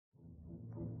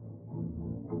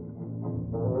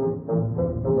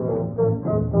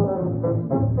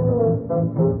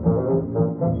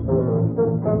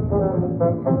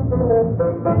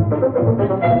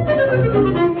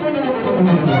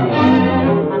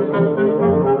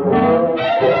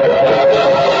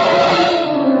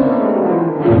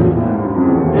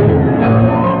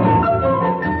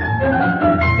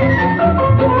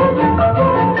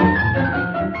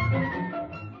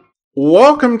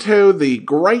Welcome to the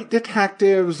Great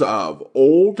Detectives of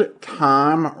Old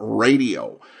Time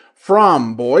Radio.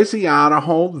 From Boise,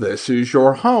 Idaho, this is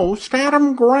your host,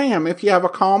 Adam Graham. If you have a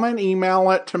comment, email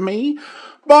it to me,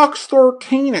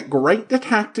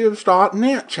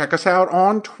 box13@greatdetectives.net. Check us out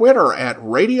on Twitter at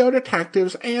Radio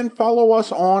Detectives and follow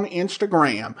us on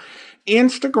Instagram.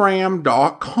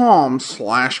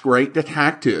 Instagram.com/Great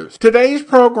Detectives. Today's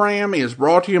program is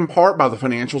brought to you in part by the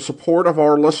financial support of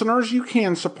our listeners. You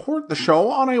can support the show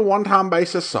on a one-time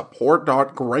basis,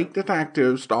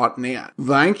 support.greatdetectives.net.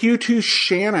 Thank you to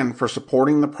Shannon for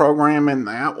supporting the program in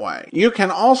that way. You can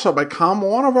also become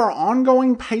one of our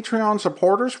ongoing Patreon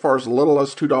supporters for as little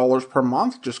as $2 per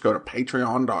month. Just go to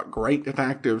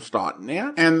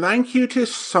patreon.greatdetectives.net. And thank you to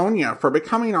Sonia for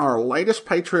becoming our latest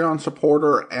Patreon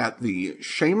supporter at the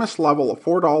Seamus level of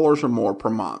 $4 or more per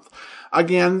month.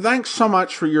 Again, thanks so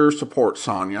much for your support,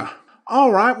 Sonia.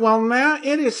 All right, well, now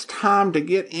it is time to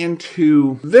get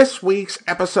into this week's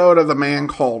episode of The Man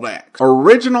Called X.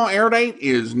 Original air date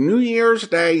is New Year's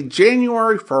Day,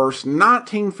 January 1st,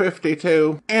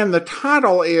 1952, and the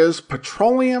title is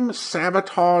Petroleum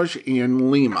Sabotage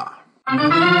in Lima.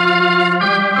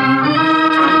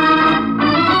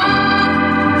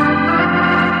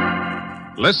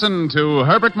 Listen to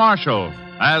Herbert Marshall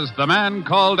as The Man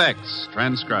Called X,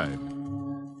 transcribed.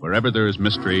 Wherever there is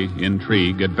mystery,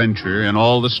 intrigue, adventure, in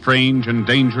all the strange and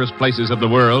dangerous places of the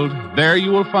world, there you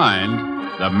will find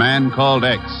The Man Called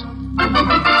X.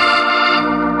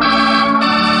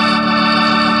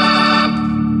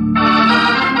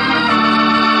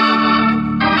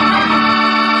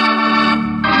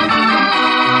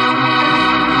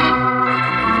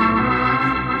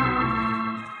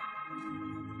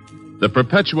 The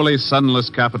perpetually sunless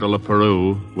capital of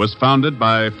Peru was founded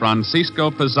by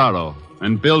Francisco Pizarro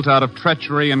and built out of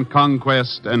treachery and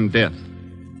conquest and death.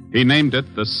 He named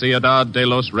it the Ciudad de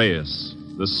los Reyes,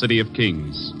 the City of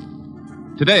Kings.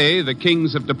 Today, the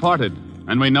kings have departed,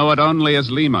 and we know it only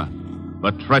as Lima.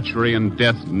 But treachery and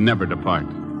death never depart.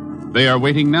 They are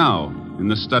waiting now in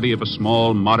the study of a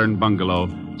small modern bungalow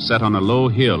set on a low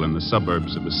hill in the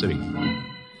suburbs of the city.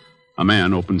 A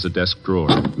man opens a desk drawer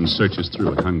and searches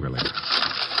through it hungrily.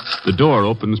 The door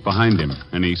opens behind him,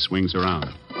 and he swings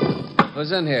around.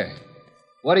 Who's in here?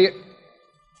 What are you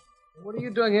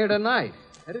doing here tonight?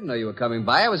 I didn't know you were coming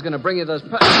by. I was going to bring you those...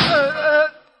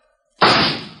 The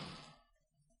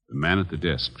man at the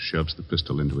desk shoves the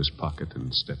pistol into his pocket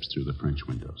and steps through the French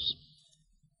windows.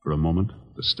 For a moment,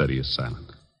 the study is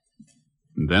silent.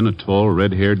 And then a tall,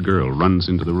 red-haired girl runs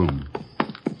into the room.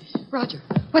 Roger,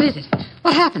 what is it?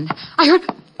 What happened? I heard...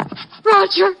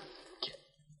 Roger!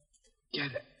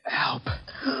 Get help.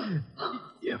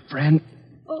 Your friend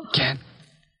can't...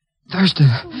 Thurston.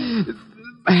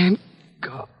 Man,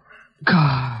 go.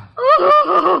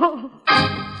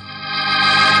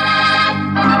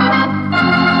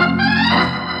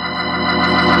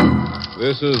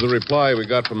 This is the reply we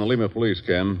got from the Lima police,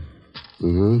 Ken.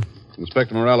 Mm-hmm.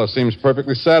 Inspector Morales seems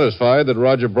perfectly satisfied that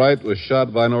Roger Bright was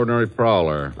shot by an ordinary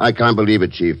prowler. I can't believe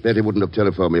it, Chief. Betty wouldn't have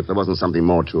telephoned me if there wasn't something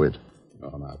more to it.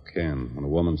 Oh, now, Ken, when a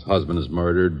woman's husband is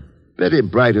murdered... Betty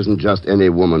Bright isn't just any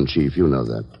woman, Chief. You know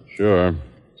that. Sure.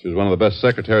 She was one of the best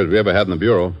secretaries we ever had in the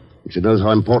Bureau. She knows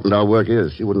how important our work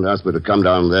is. She wouldn't ask me to come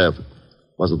down there if it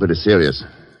wasn't pretty serious.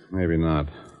 Maybe not.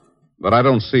 But I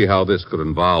don't see how this could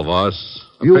involve us,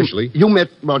 officially. You met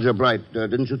Roger Bright,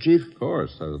 didn't you, Chief? Of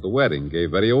course. I was at the wedding.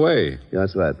 Gave Betty away. Yeah,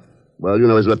 that's right. Well, you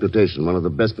know his reputation. One of the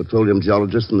best petroleum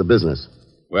geologists in the business.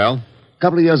 Well? A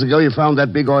couple of years ago, he found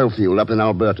that big oil field up in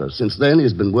Alberta. Since then,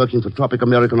 he's been working for Tropic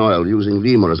American Oil, using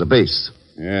Lima as a base.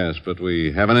 Yes, but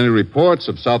we haven't any reports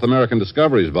of South American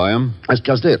discoveries by him. That's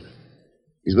just it.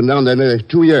 He's been down there nearly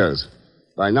 2 years.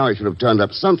 By now, he should have turned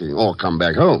up something or come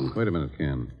back home. Wait a minute,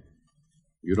 Ken.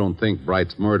 You don't think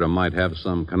Bright's murder might have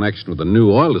some connection with the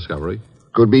new oil discovery?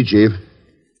 Could be, Chief.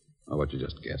 Oh, what, you're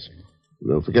just guessing.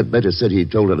 Don't forget, Betty said he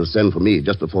told her to send for me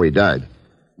just before he died.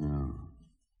 Oh.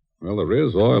 Well, there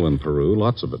is oil in Peru,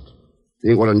 lots of it.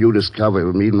 Think what a new discovery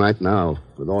would mean right now,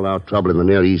 with all our trouble in the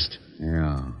Near East.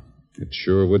 Yeah. It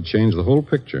sure would change the whole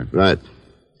picture. Right.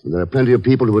 And there are plenty of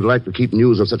people who would like to keep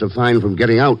news of such a find from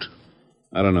getting out.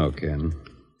 I don't know, Ken.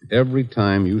 Every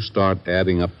time you start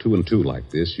adding up 2 and 2 like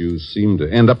this, you seem to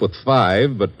end up with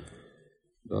 5, but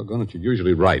doggone it, you're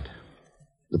usually right.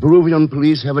 The Peruvian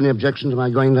police have any objection to my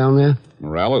going down there?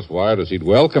 Morales wired us he'd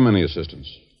welcome any assistance.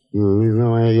 You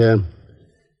know,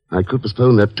 I could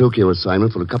postpone that Tokyo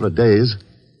assignment for a couple of days.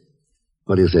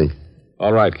 What do you think?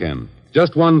 All right, Ken.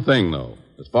 Just one thing, though.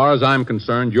 As far as I'm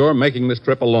concerned, you're making this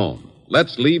trip alone.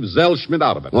 Let's leave Zell Schmidt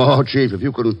out of it. Oh, Chief, if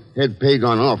you can head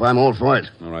Pagon off, I'm all for it.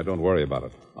 All right, don't worry about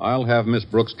it. I'll have Miss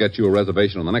Brooks get you a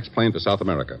reservation on the next plane to South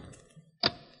America.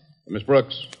 Miss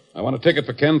Brooks, I want a ticket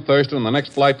for Ken Thurston on the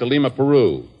next flight to Lima,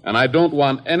 Peru. And I don't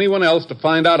want anyone else to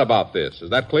find out about this.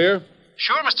 Is that clear?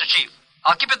 Sure, Mr. Chief.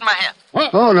 I'll keep it in my hand.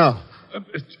 What? Oh, no.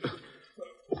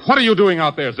 What are you doing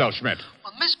out there, Zellschmidt?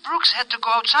 Well, Miss Brooks had to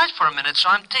go outside for a minute, so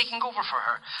I'm taking over for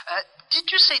her.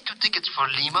 Did you say 2 tickets for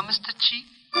Lima, Mr. Chief?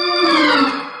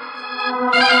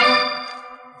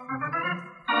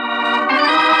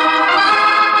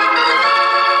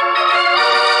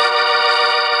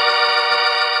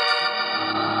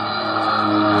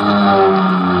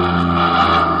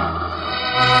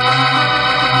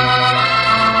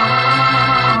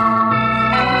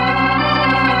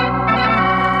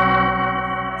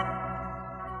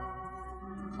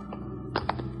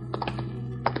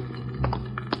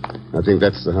 I think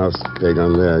that's the house,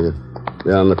 Pagon, there.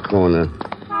 They're on the corner.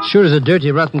 Sure is a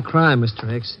dirty, rotten crime,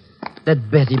 Mr. X.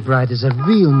 That Betty Bright is a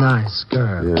real nice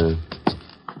girl. Yeah.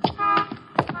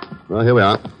 Well, here we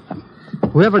are.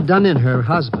 Whoever done in her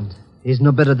husband is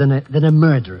no better than a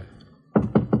murderer.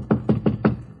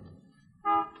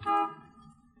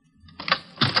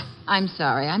 I'm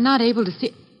sorry. I'm not able to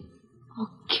see... Oh,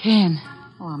 Ken.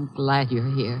 Oh, I'm glad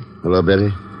you're here. Hello,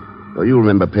 Betty. Oh, you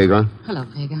remember Pagon? Hello,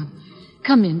 Pagan.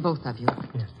 Come in, both of you.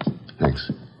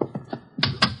 Thanks.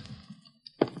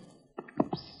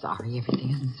 Sorry everything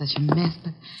is in such a mess,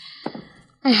 but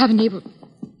I haven't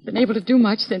been able to do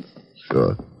much since...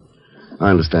 Sure. I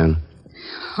understand.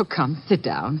 Oh, come, sit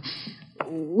down.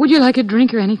 Would you like a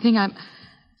drink or anything?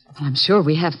 I'm sure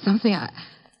we have something.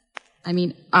 I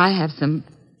mean, I have some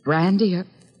brandy or...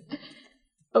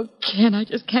 Oh, Ken, I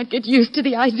just can't get used to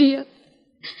the idea.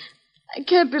 I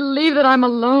can't believe that I'm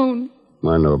alone.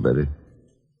 I know, Betty.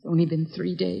 It's only been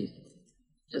 3 days.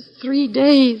 Just 3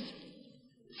 days.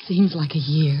 Seems like a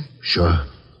year. Sure.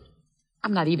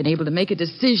 I'm not even able to make a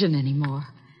decision anymore.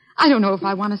 I don't know if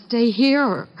I want to stay here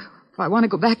or if I want to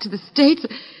go back to the States.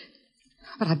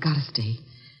 But I've got to stay.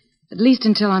 At least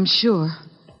until I'm sure.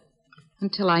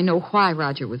 Until I know why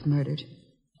Roger was murdered.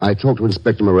 I talked to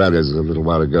Inspector Morales a little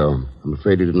while ago. I'm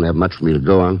afraid he didn't have much for me to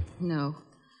go on. No.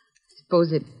 I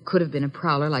suppose it could have been a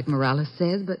prowler like Morales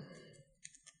says, but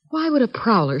why would a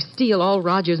prowler steal all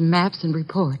Roger's maps and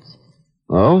reports?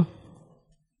 Oh?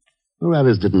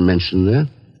 Morales didn't mention that.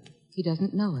 He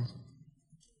doesn't know it.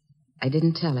 I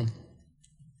didn't tell him.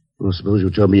 Well, suppose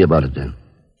you tell me about it then.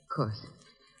 Of course.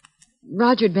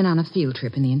 Roger had been on a field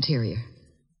trip in the interior.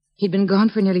 He'd been gone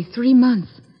for nearly 3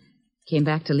 months. Came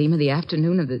back to Lima the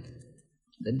afternoon of the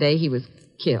day he was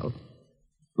killed.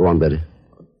 Go on, Betty.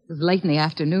 It was late in the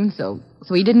afternoon, so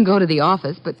he didn't go to the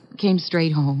office, but came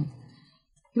straight home.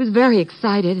 He was very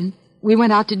excited, and we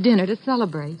went out to dinner to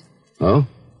celebrate. Oh?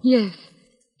 Yes.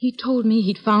 He told me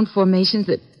he'd found formations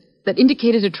that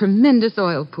indicated a tremendous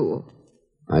oil pool.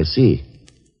 I see.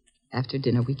 After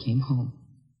dinner, we came home.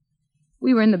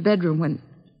 We were in the bedroom when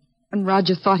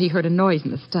Roger thought he heard a noise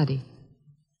in the study.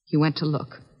 He went to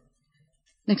look.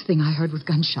 Next thing I heard was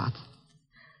gunshots.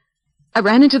 I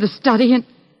ran into the study, and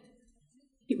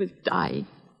he was dying.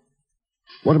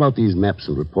 What about these maps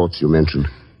and reports you mentioned?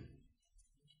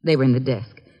 They were in the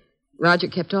desk. Roger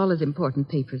kept all his important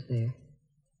papers there.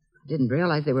 I didn't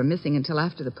realize they were missing until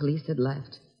after the police had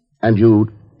left. And you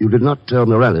did not tell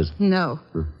Morales? No.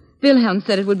 Wilhelm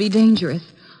said it would be dangerous.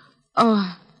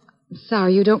 Oh, I'm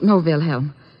sorry, you don't know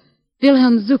Wilhelm.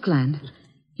 Wilhelm Zuckland.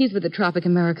 He's with the Tropic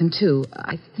American, too.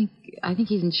 I think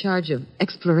he's in charge of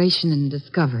exploration and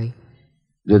discovery.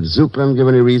 Did Zuckland give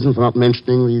any reason for not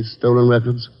mentioning these stolen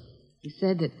records? He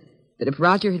said that if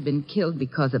Roger had been killed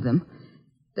because of them,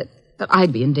 that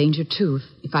I'd be in danger, too,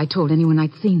 if I told anyone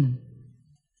I'd seen them.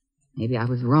 Maybe I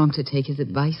was wrong to take his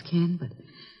advice, Ken, but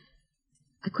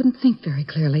I couldn't think very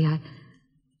clearly.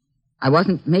 I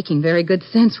wasn't making very good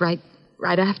sense right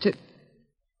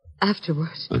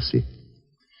afterwards. I see.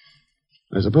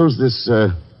 I suppose this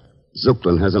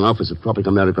Zuckland has an office at Tropic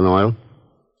American Oil?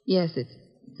 Yes, it's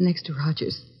next to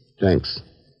Roger's. Thanks.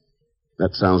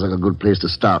 That sounds like a good place to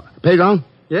start. Pagon?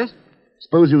 Yes?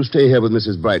 Suppose you stay here with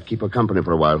Mrs. Bright. Keep her company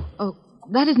for a while. Oh,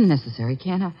 that isn't necessary,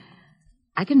 Ken.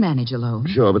 I can manage alone.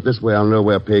 Sure, but this way I'll know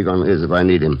where Pagon is if I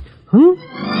need him.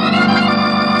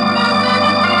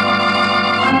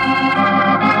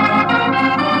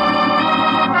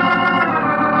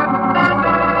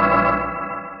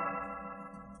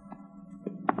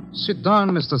 Sit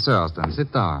down, Mr. Thurston.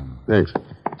 Sit down. Thanks.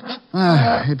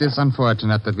 It is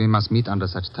unfortunate that we must meet under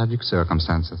such tragic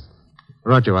circumstances.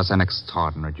 Roger was an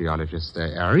extraordinary geologist,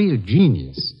 a real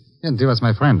genius. And he was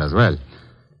my friend as well.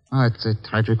 Oh, it's a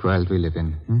tragic world we live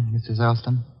in, Mr.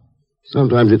 Thurston?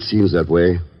 Sometimes it seems that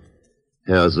way.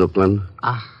 Herr Zuckland.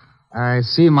 I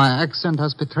see my accent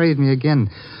has betrayed me again.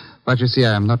 But you see,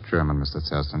 I am not German, Mr.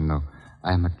 Thurston. No,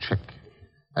 I am a Czech.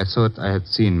 I thought I had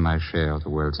seen my share of the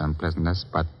world's unpleasantness,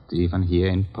 but even here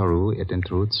in Peru, it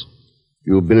intrudes.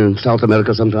 You've been in South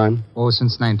America sometime? Oh,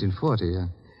 since 1940, yeah.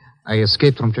 I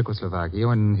escaped from Czechoslovakia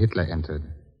when Hitler entered.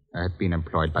 I had been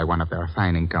employed by one of their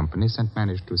refining companies and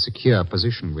managed to secure a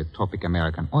position with Tropic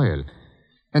American Oil.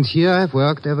 And here I've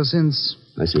worked ever since.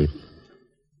 I see.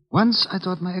 Once I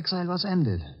thought my exile was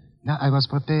ended. Now I was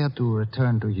prepared to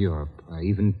return to Europe. I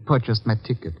even purchased my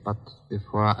ticket, but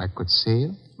before I could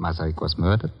sail, Masaryk was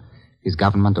murdered, his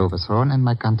government overthrown, and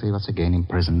my country was again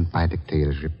imprisoned by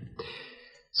dictatorship.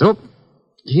 So,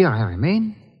 here I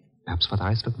remain, perhaps for the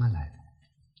rest of my life.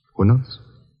 Who knows?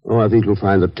 Oh, I think you'll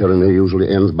find that tyranny usually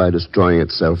ends by destroying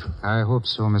itself. I hope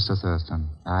so, Mr. Thurston.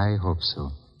 I hope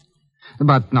so.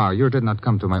 But now, you did not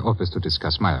come to my office to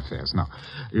discuss my affairs. No.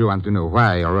 You want to know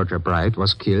why Roger Bright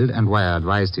was killed and why I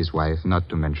advised his wife not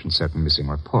to mention certain missing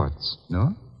reports,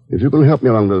 no? If you can help me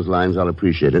along those lines, I'll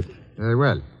appreciate it. Very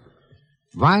well.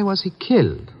 Why was he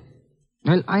killed?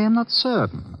 Well, I am not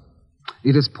certain.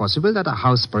 It is possible that a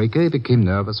housebreaker became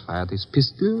nervous, fired his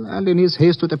pistol, and in his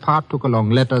haste to depart took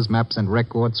along letters, maps, and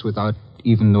records without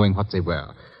even knowing what they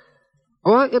were.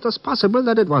 Or it is possible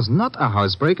that it was not a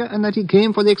housebreaker and that he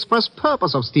came for the express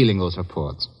purpose of stealing those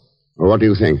reports. Well, what do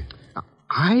you think?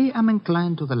 I am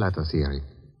inclined to the latter theory.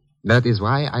 That is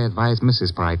why I advised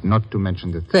Mrs. Bright not to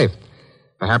mention the theft.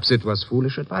 Perhaps it was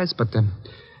foolish advice, but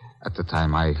at the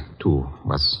time I, too,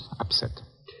 was upset.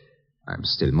 I'm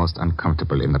still most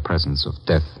uncomfortable in the presence of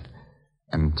death.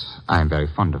 And I'm very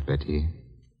fond of Betty.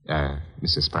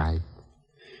 Mrs. Bright.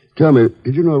 Tell me,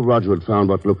 did you know Roger had found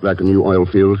what looked like a new oil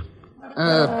field?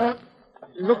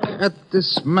 Look at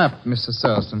this map, Mr.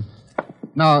 Thurston.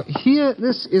 Now, here,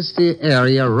 this is the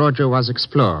area Roger was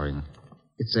exploring.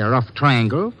 It's a rough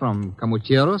triangle from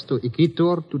Camucheiros to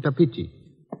Iquitos to Tapiti.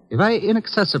 A very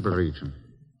inaccessible region.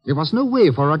 There was no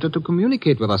way for Roger to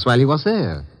communicate with us while he was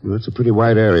there. Well, that's a pretty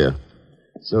wide area.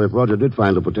 So if Roger did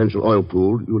find a potential oil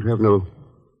pool, you'd have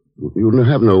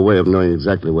no way of knowing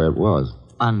exactly where it was.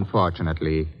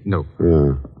 Unfortunately, no.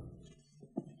 Yeah.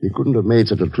 He couldn't have made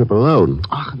such a trip alone.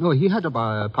 No, he had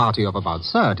a party of about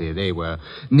 30. They were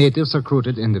natives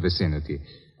recruited in the vicinity.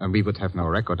 And we would have no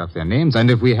record of their names,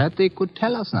 and if we had, they could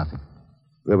tell us nothing.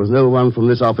 There was no one from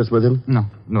this office with him? No,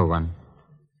 no one.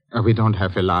 We don't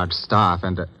have a large staff,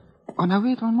 and... Oh, now,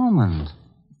 wait one moment.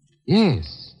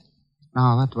 Yes.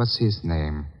 Now, what was his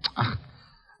name?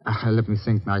 Let me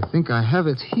think now. I think I have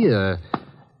it here.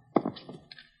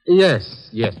 Yes,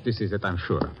 this is it, I'm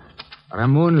sure.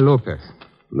 Ramon Lopez.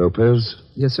 Lopez?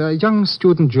 Yes, a young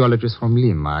student geologist from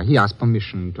Lima. He asked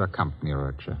permission to accompany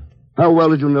Roger. How well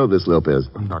did you know this Lopez?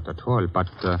 Not at all, but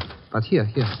here.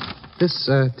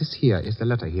 This here is the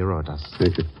letter he wrote us.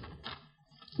 Thank you.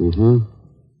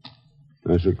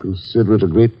 I should consider it a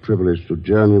great privilege to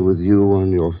journey with you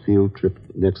on your field trip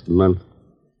next month.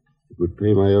 It would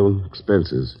pay my own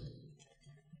expenses.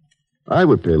 I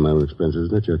would pay my own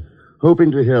expenses, not you?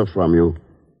 Hoping to hear from you.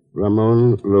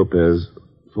 Ramon Lopez,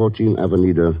 14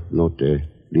 Avenida Norte,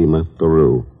 Lima,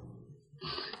 Peru.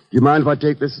 Do you mind if I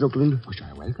take this, Oakland? Oh,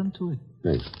 you're welcome to it.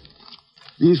 Thanks.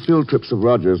 These field trips of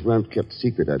Roger's weren't kept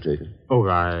secret, I take it. Oh,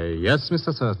 yes,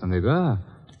 Mr. Thurston, they were.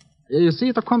 You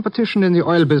see, the competition in the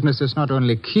oil business is not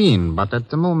only keen, but at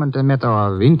the moment a matter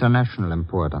of international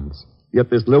importance. Yet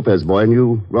this Lopez boy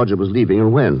knew Roger was leaving,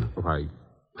 and when? Why,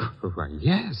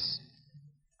 yes.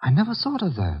 I never thought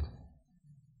of that.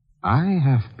 I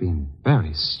have been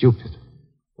very stupid.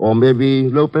 Or maybe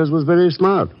Lopez was very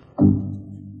smart.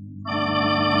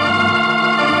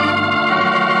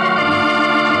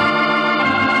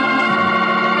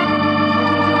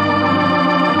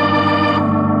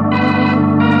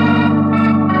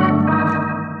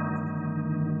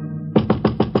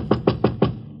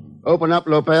 Open up,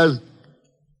 Lopez.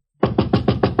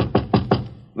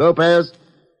 Lopez.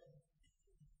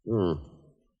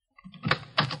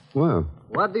 Well.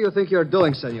 What do you think you're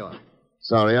doing, senor?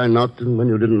 Sorry, I knocked, and when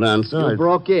you didn't answer, You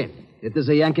broke in. It is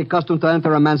a Yankee custom to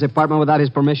enter a man's apartment without his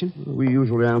permission? We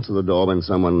usually answer the door when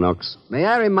someone knocks. May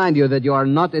I remind you that you are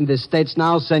not in the States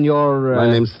now, senor... My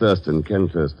name's Thurston, Ken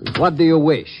Thurston. What do you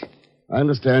wish? I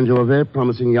understand you're a very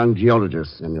promising young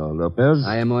geologist, Senor Lopez.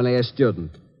 I am only a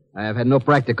student. I have had no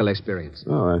practical experience.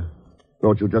 Oh, I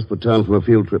thought you just returned from a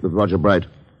field trip with Roger Bright.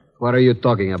 What are you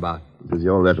talking about? It is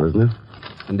your letter, isn't it?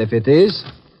 And if it is?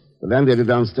 The landlady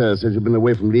downstairs says you've been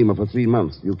away from Lima for 3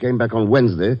 months. You came back on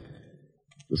Wednesday,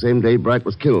 the same day Bright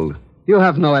was killed. You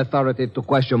have no authority to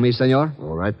question me, senor.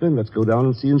 All right, then. Let's go down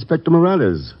and see Inspector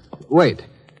Morales. Wait.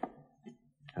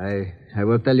 I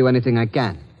will tell you anything I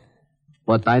can.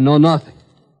 But I know nothing.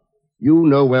 You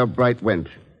know where Bright went.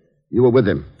 You were with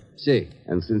him. See.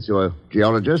 And since you're a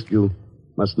geologist, you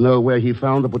must know where he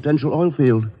found the potential oil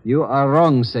field. You are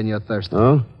wrong, Senor Thurston.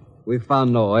 Huh? We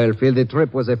found no oil field. The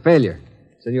trip was a failure.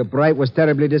 Senor Bright was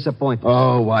terribly disappointed.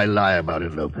 Oh, why lie about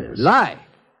it, Lopez? Lie?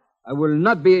 I will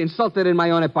not be insulted in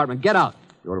my own apartment. Get out.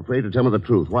 You're afraid to tell me the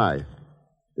truth. Why?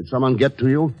 Did someone get to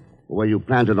you? Or were you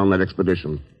planted on that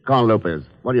expedition? Carl Lopez,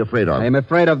 what are you afraid of? I am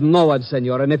afraid of no one,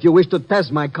 Senor, and if you wish to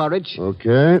test my courage...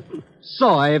 Okay. So,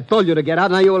 I have told you to get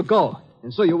out, now you will go.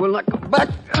 And so you will not come back.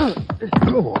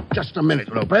 Oh, just a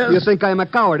minute, Lopez. You think I am a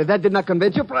coward. If that did not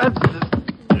convince you, perhaps...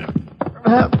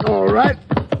 All right.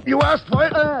 You asked for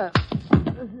it.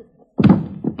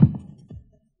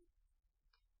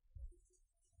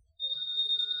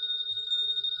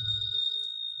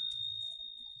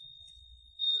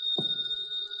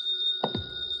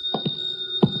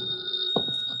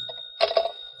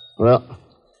 Well,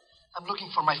 I'm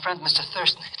looking for my friend, Mr.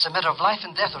 Thurston. It's a matter of life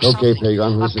and death or okay, something.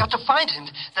 Pagan. I've got to find him.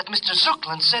 That Mr.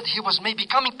 Zuckland said he was maybe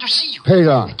coming to see you.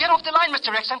 Pagan. Get off the line,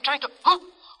 Mr. X. I'm trying to... Oh,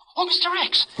 Mr.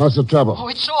 X. What's the trouble? Oh,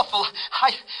 it's awful.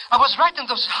 I was right in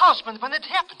the house when it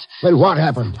happened. Well, what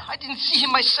happened? I didn't see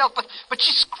him myself, but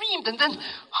she screamed, and then...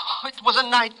 Oh, it was a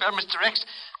nightmare, Mr. X.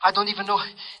 I don't even know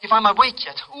if I'm awake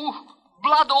yet. Ooh,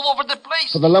 blood all over the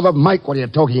place. For the love of Mike, what are you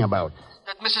talking about?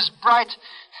 That Mrs. Bright...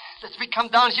 that we come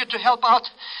down here to help out.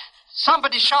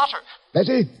 Somebody shot her.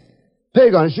 Bessie?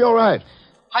 Pagan, is she all right?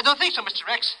 I don't think so, Mr.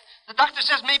 X. The doctor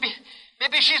says maybe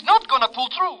she's not going to pull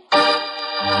through.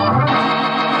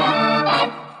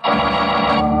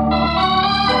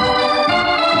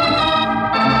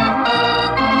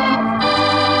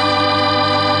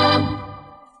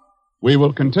 We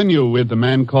will continue with the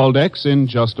man called X in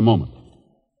just a moment.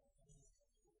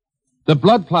 The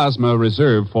blood plasma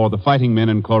reserved for the fighting men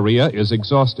in Korea is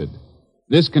exhausted.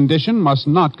 This condition must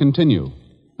not continue.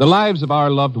 The lives of our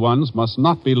loved ones must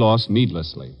not be lost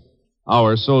needlessly.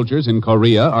 Our soldiers in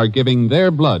Korea are giving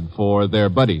their blood for their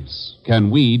buddies.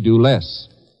 Can we do less?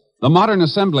 The modern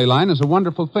assembly line is a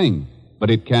wonderful thing,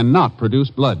 but it cannot produce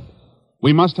blood.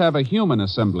 We must have a human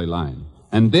assembly line,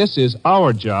 and this is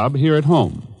our job here at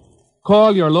home.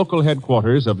 Call your local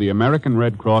headquarters of the American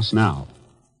Red Cross now.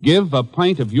 Give a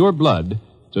pint of your blood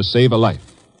to save a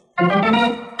life.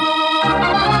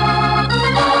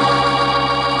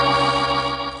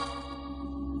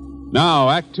 Now,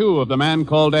 Act Two of The Man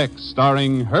Called X,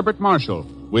 starring Herbert Marshall,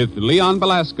 with Leon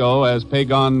Belasco as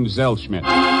Pagan Zellschmidt.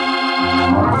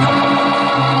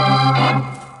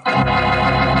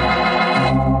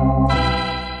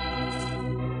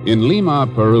 In Lima,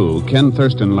 Peru, Ken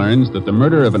Thurston learns that the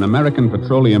murder of an American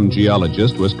petroleum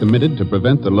geologist was committed to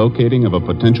prevent the locating of a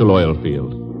potential oil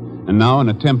field. And now an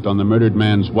attempt on the murdered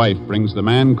man's wife brings the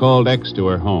man called X to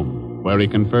her home, where he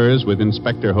confers with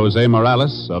Inspector Jose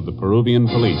Morales of the Peruvian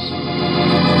police.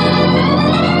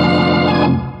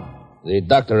 The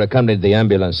doctor accompanied the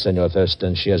ambulance, Senor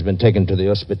Thurston. She has been taken to the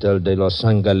Hospital de los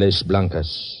Ángeles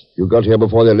Blancas. You got here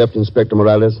before they left, Inspector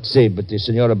Morales? Si, but the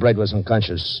Senora Bright was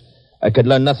unconscious. I could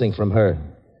learn nothing from her.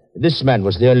 This man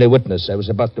was the only witness. I was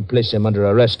about to place him under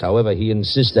arrest. However, he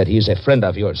insists that he is a friend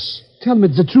of yours. Tell me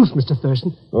the truth, Mr.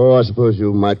 Thurston. Oh, I suppose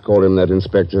you might call him that,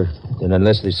 Inspector. Then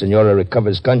unless the Senora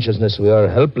recovers consciousness, we are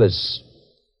helpless.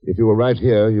 If you were right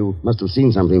here, you must have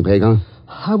seen something, Pagan.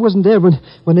 I wasn't there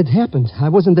when it happened. I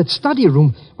was in that study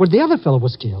room where the other fellow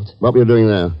was killed. What were you doing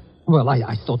there? Well,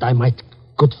 I thought I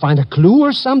could find a clue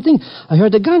or something. I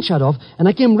heard a gunshot off, and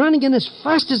I came running in as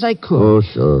fast as I could. Oh,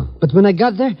 sure. But when I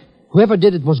got there, whoever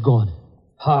did it was gone.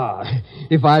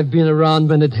 If I'd been around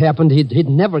when it happened, he'd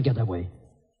never get away.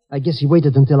 I guess he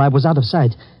waited until I was out of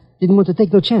sight. Didn't want to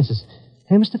take no chances.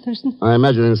 Hey, Mr. Thurston? I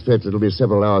imagine, Inspector, it'll be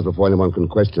several hours before anyone can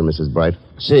question Mrs. Bright.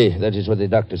 Si, that is what the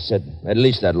doctor said. At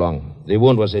least that long. The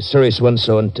wound was a serious one,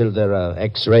 so until there are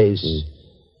x-rays...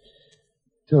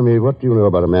 Tell me, what do you know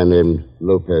about a man named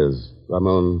Lopez?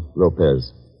 Ramon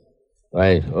Lopez?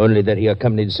 Why, only that he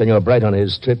accompanied Senor Bright on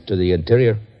his trip to the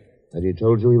interior. Had he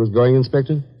told you he was going,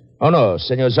 Inspector? Oh, no.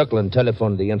 Senor Zuckland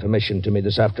telephoned the information to me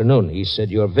this afternoon. He said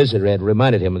your visitor had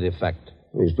reminded him of the fact.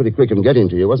 He was pretty quick in getting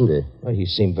to you, wasn't he? Well, he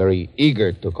seemed very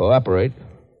eager to cooperate.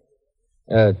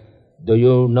 Do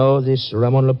you know this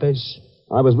Ramon Lopez?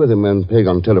 I was with him when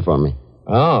Pagan telephoned me.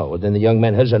 Oh, well, then the young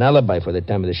man has an alibi for the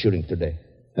time of the shooting today.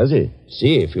 Has he?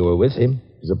 See, if you were with him.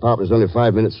 His apartment's only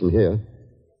 5 minutes from here.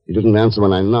 He didn't answer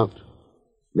when I knocked.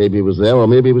 Maybe he was there, or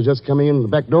maybe he was just coming in the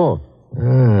back door.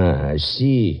 I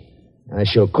see. I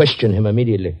shall question him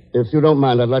immediately. If you don't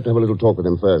mind, I'd like to have a little talk with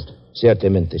him first.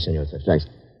 Certamente, Senor Thurston. Thanks.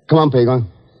 Come on, Pagan.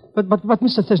 But,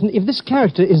 Mr. Thurston, if this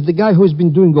character is the guy who's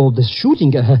been doing all this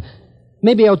shooting,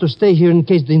 maybe I ought to stay here in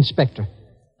case the inspector.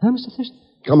 Huh, Mr. Thurston?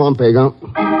 Come on, Pagan.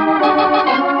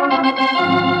 See?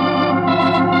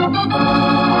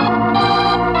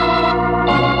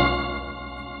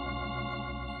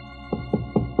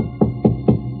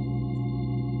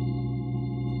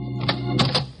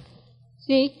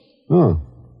 Oh.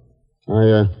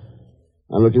 I'm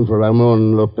looking for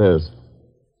Ramon Lopez.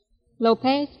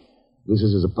 Lopez? This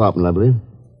is his apartment, I believe.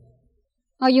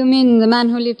 Oh, you mean the man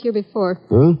who lived here before?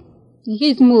 Huh?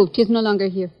 He's moved. He's no longer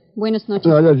here. Buenas noches.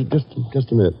 No,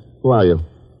 just a minute. Who are you?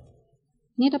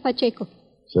 Nita Pacheco.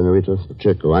 Senorita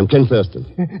Pacheco. I'm Ken Thurston.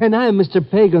 And I am Mr.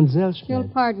 Pagan Zelschman. You'll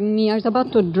pardon me. I was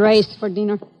about to dress for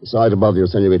dinner. Sorry to bother you,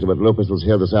 Senorita, but Lopez was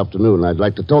here this afternoon. I'd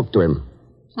like to talk to him.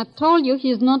 I've told you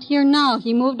he's not here now.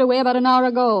 He moved away about an hour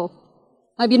ago.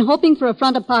 I've been hoping for a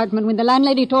front apartment. When the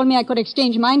landlady told me I could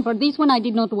exchange mine for this one, I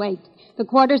did not wait. The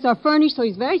quarters are furnished, so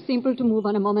it's very simple to move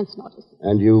on a moment's notice.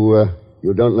 And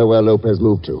you don't know where Lopez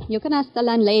moved to? You can ask the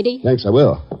landlady. Thanks, I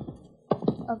will.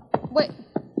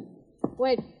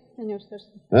 Wait, Senor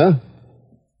Thurston. Huh?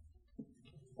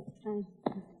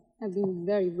 I've been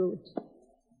very rude.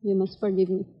 You must forgive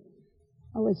me.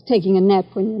 I was taking a nap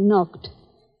when you knocked.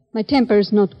 My temper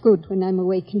is not good when I'm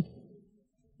awakened.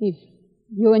 If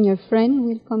you and your friend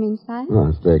will come inside. Oh,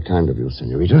 it's very kind of you,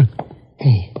 Senorita.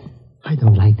 Hey, I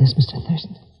don't like this, Mr.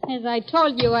 Thurston. As I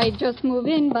told you, I just moved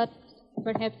in, but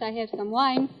perhaps I have some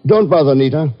wine. Don't bother,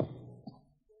 Nita.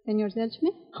 Senor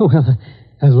Zelchman? Oh, well,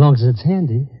 as long as it's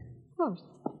handy. Of course.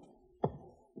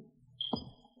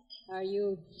 Are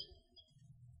you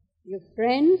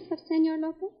friends of Senor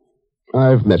Lopez?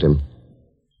 I've met him.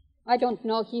 I don't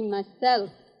know him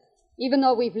myself. Even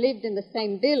though we've lived in the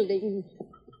same building,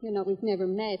 we've never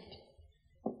met.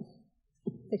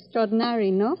 Extraordinary,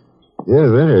 no? Yeah,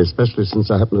 very, especially since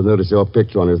I happened to notice your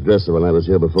picture on his dresser when I was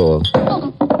here before.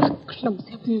 Oh,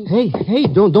 Hey,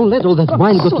 don't let all that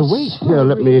wine go to waste. Here,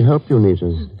 let me help you,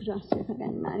 Nita. Gracias, I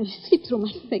can manage. See through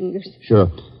my fingers. Sure.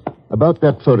 About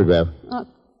that photograph.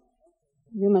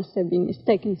 You must have been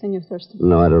mistaken, Senor Thurston.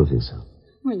 No, I don't think so.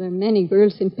 Well, there are many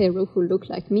girls in Peru who look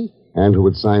like me. And who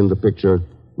would sign the picture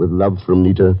with love from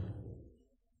Nita?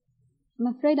 I'm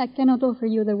afraid I cannot offer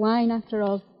you the wine after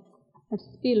all. I've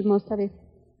spilled most of it.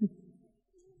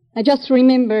 I just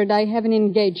remembered I have an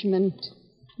engagement.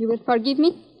 You will forgive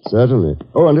me? Certainly.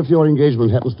 Oh, and if your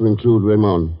engagement happens to include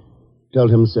Ramon, tell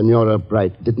him Senora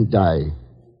Bright didn't die.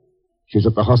 She's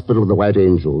at the hospital of the White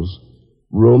Angels,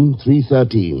 room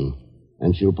 313,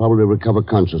 and she'll probably recover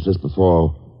consciousness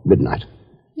before midnight.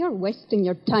 You're wasting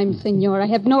your time, Senor. I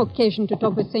have no occasion to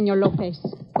talk with Senor Lopez.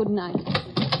 Good night.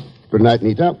 Good night,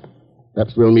 Nita.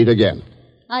 Perhaps we'll meet again.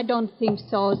 I don't think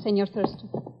so, Senor Thurston.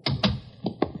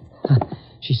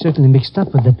 She's certainly mixed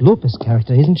up with that Lopez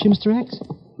character, isn't she, Mr. X?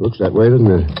 Looks that way, doesn't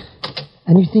it?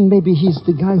 And you think maybe he's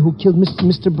the guy who killed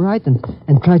Mr. Bright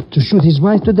and tried to shoot his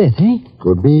wife to death, eh?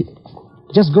 Could be.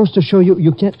 Just goes to show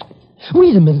you can't...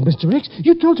 Wait a minute, Mr. X.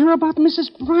 You told her about Mrs.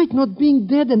 Bright not being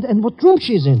dead and what room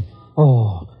she's in.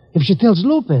 Oh, if she tells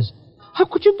Lopez, how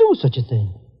could you do such a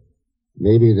thing?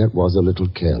 Maybe that was a little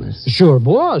careless. Sure,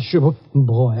 boss. Sure.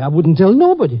 Boy, I wouldn't tell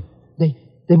nobody.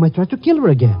 They might try to kill her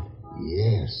again.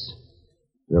 Yes.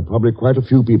 There are probably quite a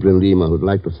few people in Lima who'd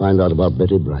like to find out about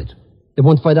Betty Bright. They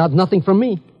won't find out nothing from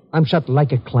me. I'm shut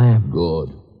like a clam. Good.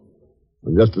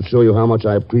 And just to show you how much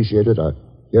I appreciate it,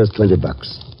 here's $20.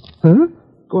 Huh?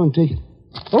 Go on, take it.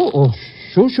 Oh,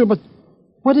 sure, but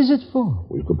what is it for?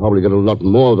 Well, you could probably get a lot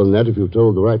more than that if you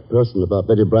told the right person about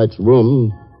Betty Bright's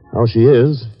room, how she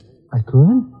is. I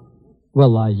could?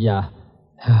 Well,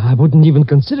 I wouldn't even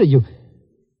consider you.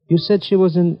 You said she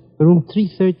was in room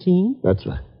 313? That's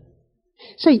right.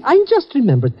 Say, I just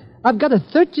remembered. I've got a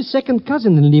 32nd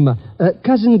cousin in Lima,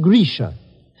 cousin Grisha.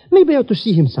 Maybe I ought to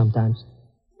see him sometimes.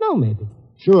 No, maybe.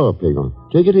 Sure, Pagon.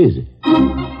 Take it easy.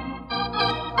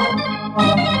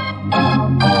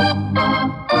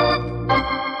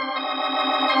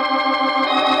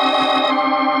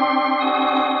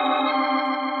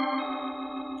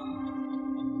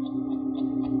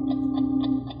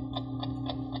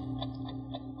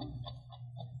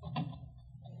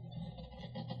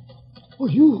 Oh,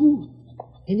 you who?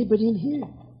 Anybody in here?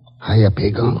 Hiya,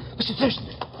 Pagon. Mr. Thurston.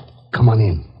 Come on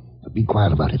in. But be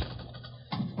quiet about it.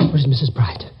 Where's Mrs.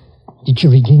 Bright? Did she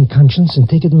regain conscience and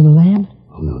take it on the land?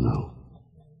 Oh, no.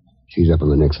 She's up on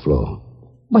the next floor.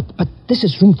 But this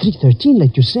is room 313,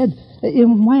 like you said.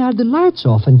 Why are the lights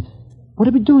off? And what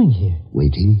are we doing here?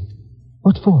 Waiting.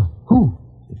 What for? Who?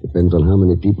 It depends on how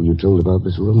many people you told about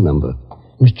this room number.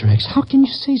 Mr. X, how can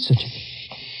you say such a...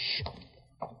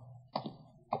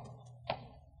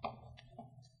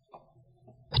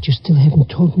 But you still haven't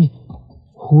told me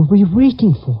who we're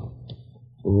waiting for.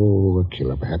 Oh, a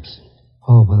killer, perhaps.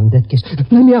 Oh, well, in that case,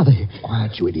 let me out of here.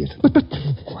 Quiet, you idiot. But...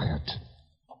 Quiet.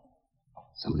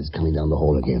 Somebody's coming down the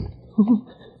hall again.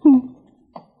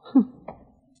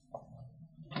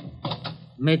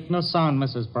 Make no sound,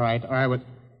 Mrs. Bright, or I would...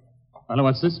 Hello,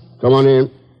 what's this? Come on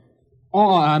in.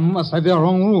 Oh, I must have the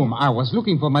wrong room. I was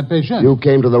looking for my patient. You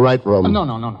came to the right room.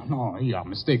 No. You are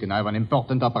mistaken. I have an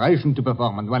important operation to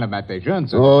perform on one of my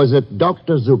patients. Oh, is it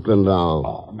Dr. Zuckland now?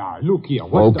 Oh, now, look here.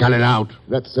 Cut it out.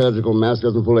 That surgical mask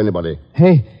doesn't fool anybody.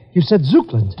 Hey, you said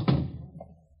Zuckland.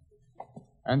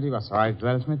 And he was right,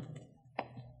 Wellsmith.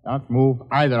 Don't move,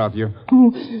 either of you.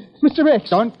 Mr.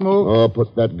 X. Don't move. Oh,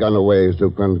 put that gun away,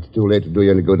 Zuckland. It's too late to do you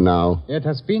any good now. It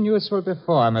has been useful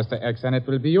before, Mr. X, and it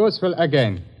will be useful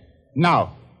again.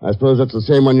 Now. I suppose that's the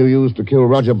same one you used to kill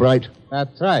Roger Bright.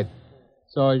 That's right.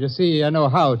 So, you see, I know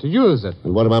how to use it.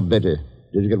 And what about Betty?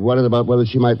 Did you get worried about whether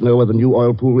she might know where the new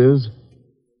oil pool is? Is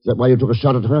that why you took a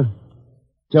shot at her?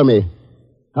 Tell me,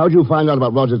 how'd you find out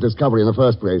about Roger's discovery in the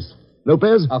first place?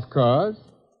 Lopez? Of course.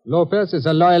 Lopez is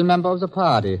a loyal member of the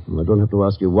party. I don't have to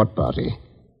ask you what party.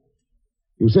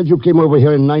 You said you came over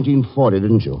here in 1940,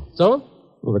 didn't you? So?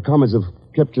 Well, the Comets have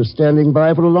kept you standing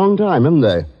by for a long time, haven't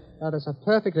they? That is a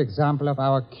perfect example of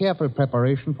our careful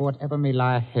preparation for whatever may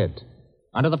lie ahead.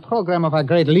 Under the program of our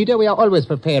great leader, we are always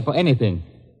prepared for anything.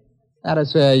 That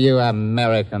is where you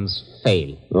Americans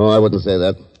fail. No, I wouldn't say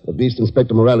that. At least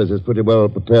Inspector Morales is pretty well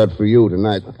prepared for you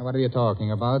tonight. What are you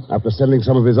talking about? After sending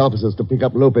some of his officers to pick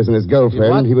up Lopez and his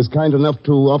girlfriend, he was kind enough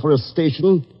to offer us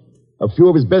station a few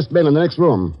of his best men in the next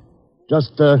room.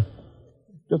 Just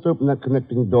open that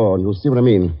connecting door and you'll see what I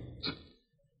mean.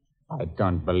 I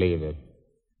don't believe it.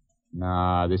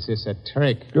 No, this is a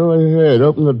trick. Go ahead,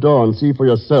 open the door and see for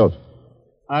yourself.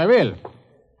 I will.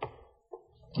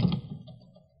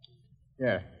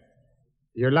 Here.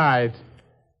 You lied.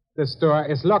 This door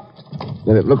is locked.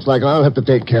 Then it looks like I'll have to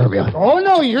take care of you. Oh,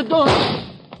 no, you don't.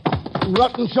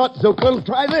 Rotten shot, Zuckland.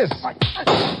 Try this. I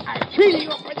kill you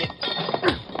with it.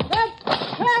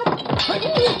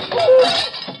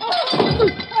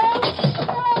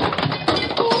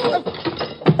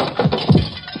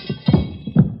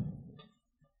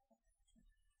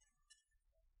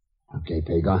 Okay,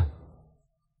 Pagar.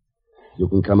 You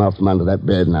can come out from under that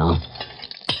bed now.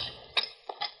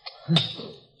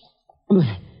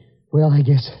 Well, I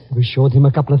guess we showed him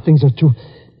a couple of things or two,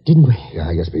 didn't we? Yeah,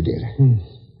 I guess we did.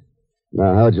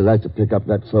 Now, how would you like to pick up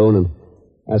that phone and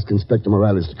ask Inspector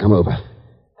Morales to come over?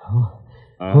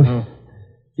 Oh,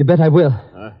 you bet I will.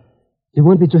 You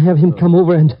want me to have him come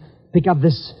over and pick up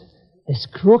this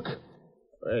crook?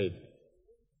 Wait.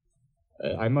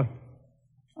 I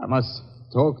must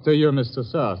talk to you, Mr.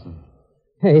 Sarson.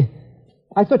 Hey,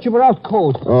 I thought you were out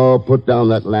cold. Oh, put down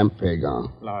that lamp, Pagar.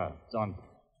 No,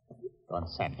 don't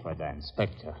send for the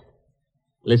inspector.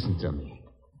 Listen to me.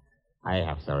 I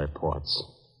have the reports.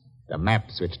 The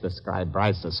maps which describe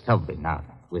Bright's discovery. Now,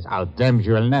 without them,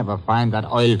 you'll never find that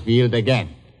oil field again.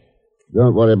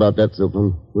 Don't worry about that,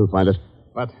 Zuckland. We'll find it.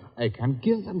 But I can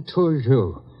give them to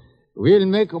you. We'll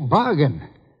make a bargain.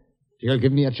 You'll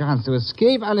give me a chance to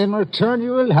escape, and in return,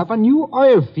 you will have a new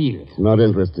oil field. Not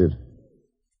interested.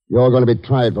 You're going to be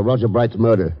tried for Roger Bright's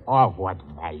murder. Of what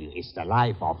value is the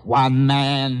life of one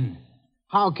man?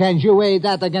 How can you weigh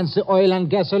that against the oil and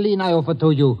gasoline I offer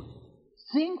to you?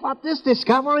 Think what this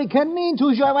discovery can mean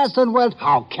to your Western world.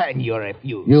 How can you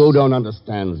refuse? You don't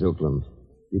understand, Zuckland.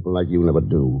 People like you never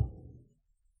do.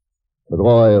 But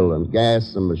oil and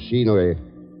gas and machinery,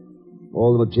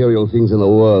 all the material things in the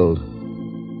world,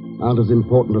 aren't as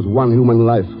important as one human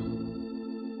life.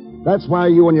 That's why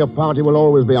you and your party will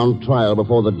always be on trial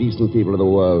before the decent people of the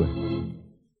world.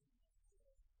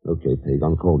 Okay, Pig,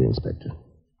 I'll call the inspector.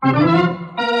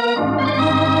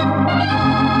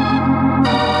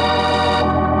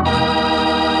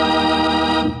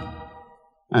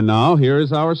 And now, here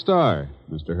is our star,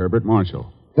 Mr. Herbert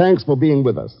Marshall. Thanks for being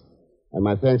with us. And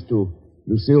my thanks to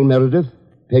Lucille Meredith,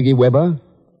 Peggy Weber,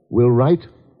 Will Wright,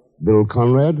 Bill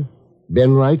Conrad,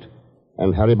 Ben Wright,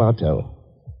 and Harry Bartell.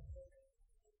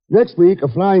 Next week, a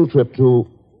flying trip to,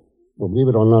 well, believe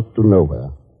it or not, to nowhere.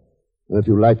 And if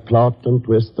you like plot and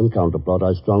twist and counterplot,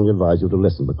 I strongly advise you to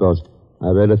listen, because I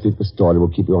really think the story will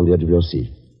keep you on the edge of your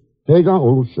seat. Hagar,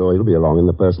 oh, sure, he'll be along in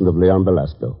the person of Leon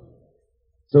Belasco.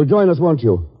 So join us, won't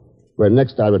you, when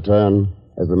next I return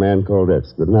as the man called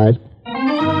X. Good night.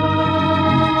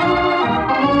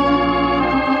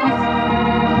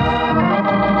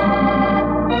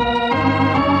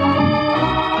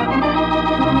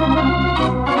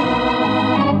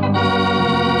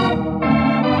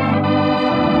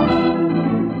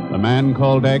 The Man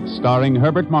Called X, starring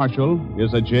Herbert Marshall,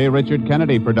 is a J. Richard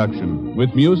Kennedy production,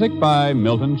 with music by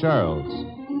Milton Charles.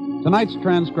 Tonight's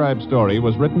transcribed story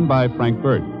was written by Frank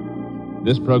Burt.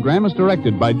 This program is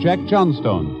directed by Jack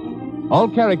Johnstone. All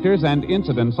characters and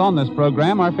incidents on this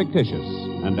program are fictitious,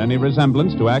 and any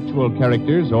resemblance to actual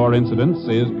characters or incidents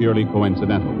is purely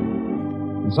coincidental.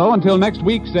 And so until next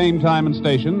week, same time and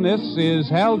station, this is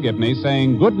Hal Gibney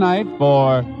saying good night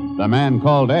for The Man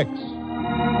Called X.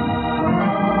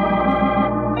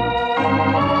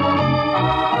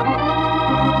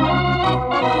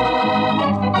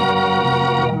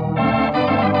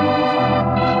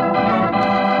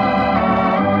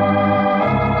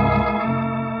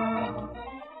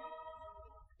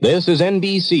 This is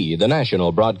NBC, the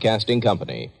national broadcasting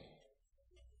company.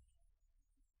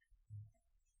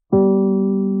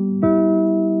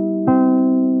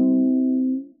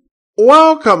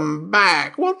 Welcome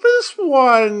back. Well, this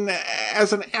one,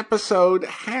 as an episode,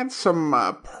 had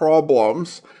some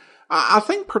problems. I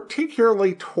think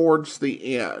particularly towards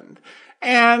the end.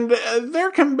 And there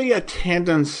can be a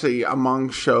tendency among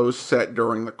shows set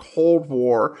during the Cold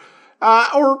War,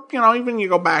 or, even you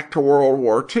go back to World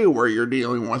War II, where you're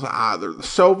dealing with either the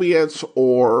Soviets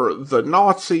or the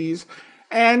Nazis,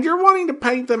 and you're wanting to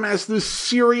paint them as this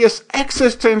serious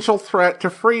existential threat to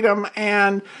freedom,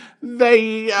 and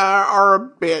they are a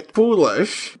bit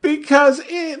foolish because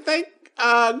they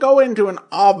go into an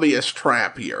obvious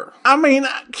trap here. I mean,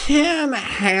 Ken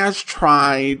has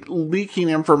tried leaking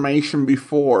information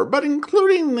before, but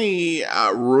including the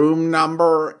room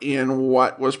number in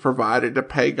what was provided to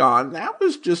Pagon, that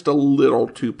was just a little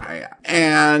too pat.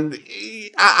 And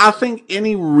I think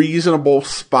any reasonable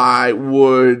spy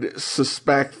would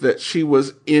suspect that she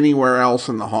was anywhere else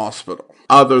in the hospital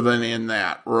other than in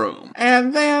that room.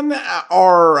 And then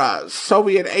our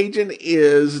Soviet agent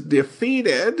is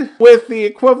defeated with the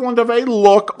equivalent of a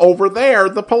look over there,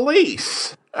 the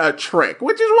police trick,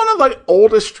 which is one of the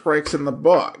oldest tricks in the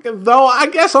book. Though I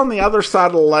guess on the other side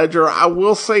of the ledger, I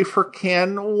will say for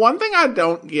Ken, one thing I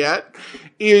don't get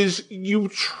is you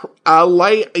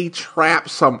lay a trap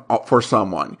for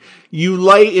someone. You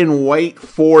lay in wait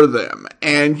for them,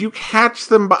 and you catch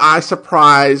them by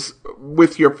surprise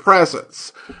with your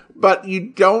presence, but you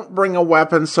don't bring a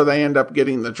weapon, so they end up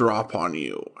getting the drop on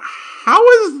you. How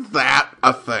is that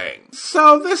a thing?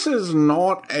 So this is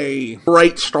not a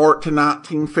great start to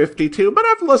 1952, but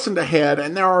I've listened ahead,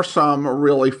 and there are some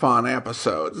really fun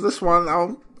episodes. This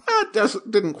one,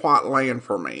 didn't quite land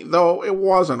for me, though it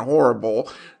wasn't horrible,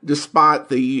 despite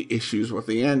the issues with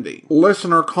the ending.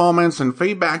 Listener comments and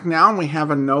feedback now, and we have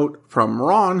a note from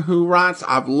Ron, who writes,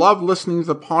 I've loved listening to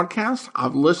the podcast.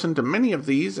 I've listened to many of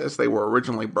these as they were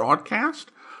originally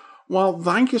broadcast. Well,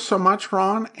 thank you so much,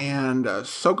 Ron, and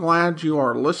so glad you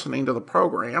are listening to the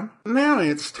program. Now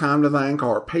it's time to thank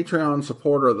our Patreon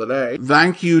supporter of the day.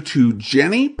 Thank you to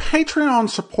Jenny, Patreon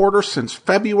supporter since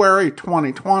February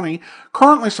 2020,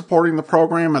 currently supporting the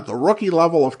program at the rookie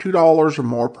level of $2 or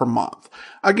more per month.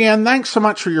 Again, thanks so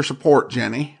much for your support,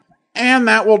 Jenny. And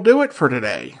that will do it for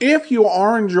today. If you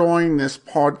are enjoying this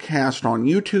podcast on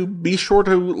YouTube, be sure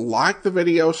to like the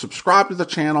video, subscribe to the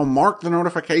channel, mark the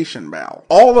notification bell.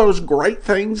 All those great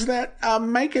things that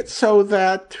make it so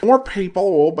that more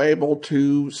people will be able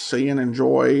to see and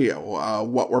enjoy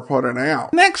what we're putting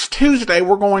out. Next Tuesday,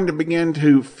 we're going to begin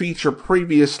to feature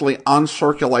previously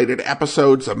uncirculated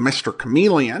episodes of Mr.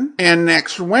 Chameleon. And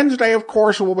next Wednesday, of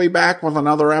course, we'll be back with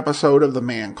another episode of The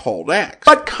Man Called X.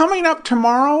 But coming up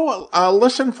tomorrow,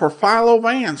 listen for Philo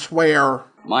Vance, where...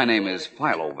 My name is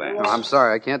Philo Vance. Oh, I'm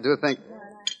sorry, I can't do a thing.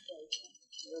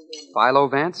 Philo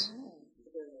Vance?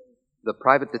 The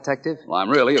private detective? Well, I'm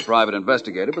really a private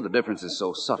investigator, but the difference is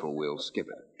so subtle we'll skip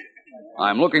it.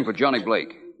 I'm looking for Johnny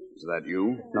Blake. Is that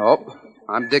you? Nope.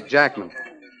 I'm Dick Jackman.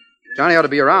 Johnny ought to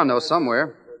be around, though,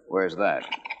 somewhere. Where's that?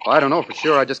 Well, I don't know for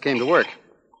sure. I just came to work.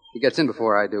 He gets in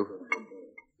before I do.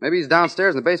 Maybe he's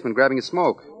downstairs in the basement grabbing a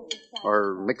smoke.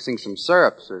 Or mixing some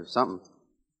syrups or something.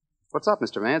 What's up,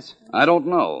 Mr. Vance? I don't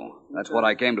know. That's what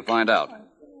I came to find out.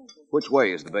 Which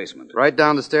way is the basement? Right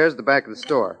down the stairs at the back of the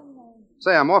store.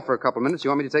 Say, I'm off for a couple minutes. You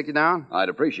want me to take you down? I'd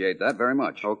appreciate that very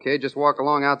much. Okay, just walk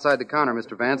along outside the counter,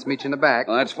 Mr. Vance. Meet you in the back.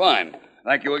 Well, that's fine.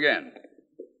 Thank you again.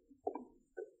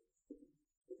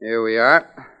 Here we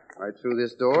are. Right through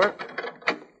this door.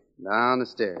 Down the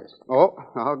stairs. Oh,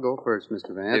 I'll go first,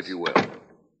 Mr. Vance. If you will.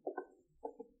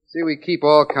 See, we keep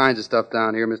all kinds of stuff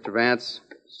down here, Mr. Vance.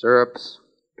 Syrups,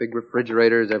 big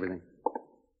refrigerators, everything.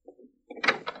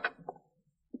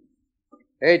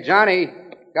 Hey, Johnny,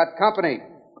 got company.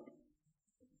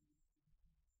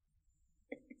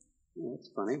 That's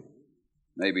funny.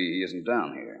 Maybe he isn't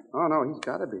down here. Oh, no, he's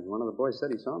got to be. One of the boys said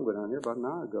he saw him go down here about an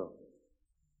hour ago.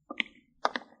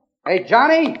 Hey,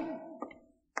 Johnny!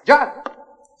 Mr.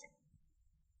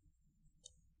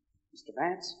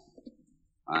 Vance?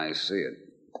 I see it.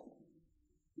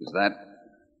 Is that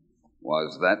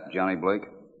Was that Johnny Blake?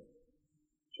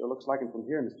 Sure looks like him from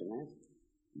here, Mr. Nance.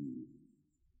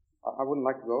 I wouldn't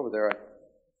like to go over there. I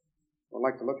don't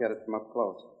like to look at it from up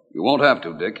close. You won't have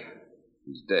to, Dick.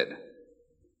 He's dead.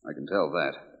 I can tell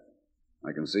that.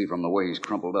 I can see from the way he's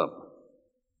crumpled up.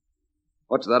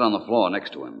 What's that on the floor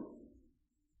next to him?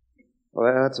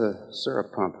 Well, that's a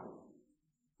syrup pump.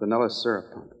 Vanilla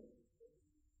syrup pump.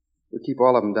 We keep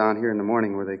all of them down here in the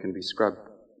morning where they can be scrubbed.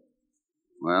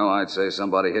 Well, I'd say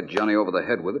somebody hit Johnny over the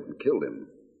head with it and killed him.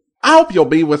 I hope you'll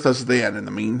be with us then. In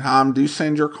the meantime, do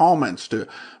send your comments to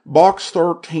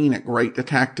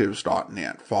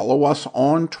box13@greatdetectives.net. Follow us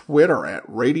on Twitter at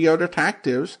Radio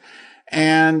Detectives.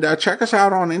 And check us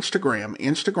out on Instagram,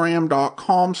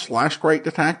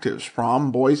 instagram.com/greatdetectives.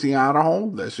 From Boise, Idaho,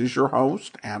 this is your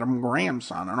host, Adam Graham,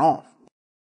 signing off.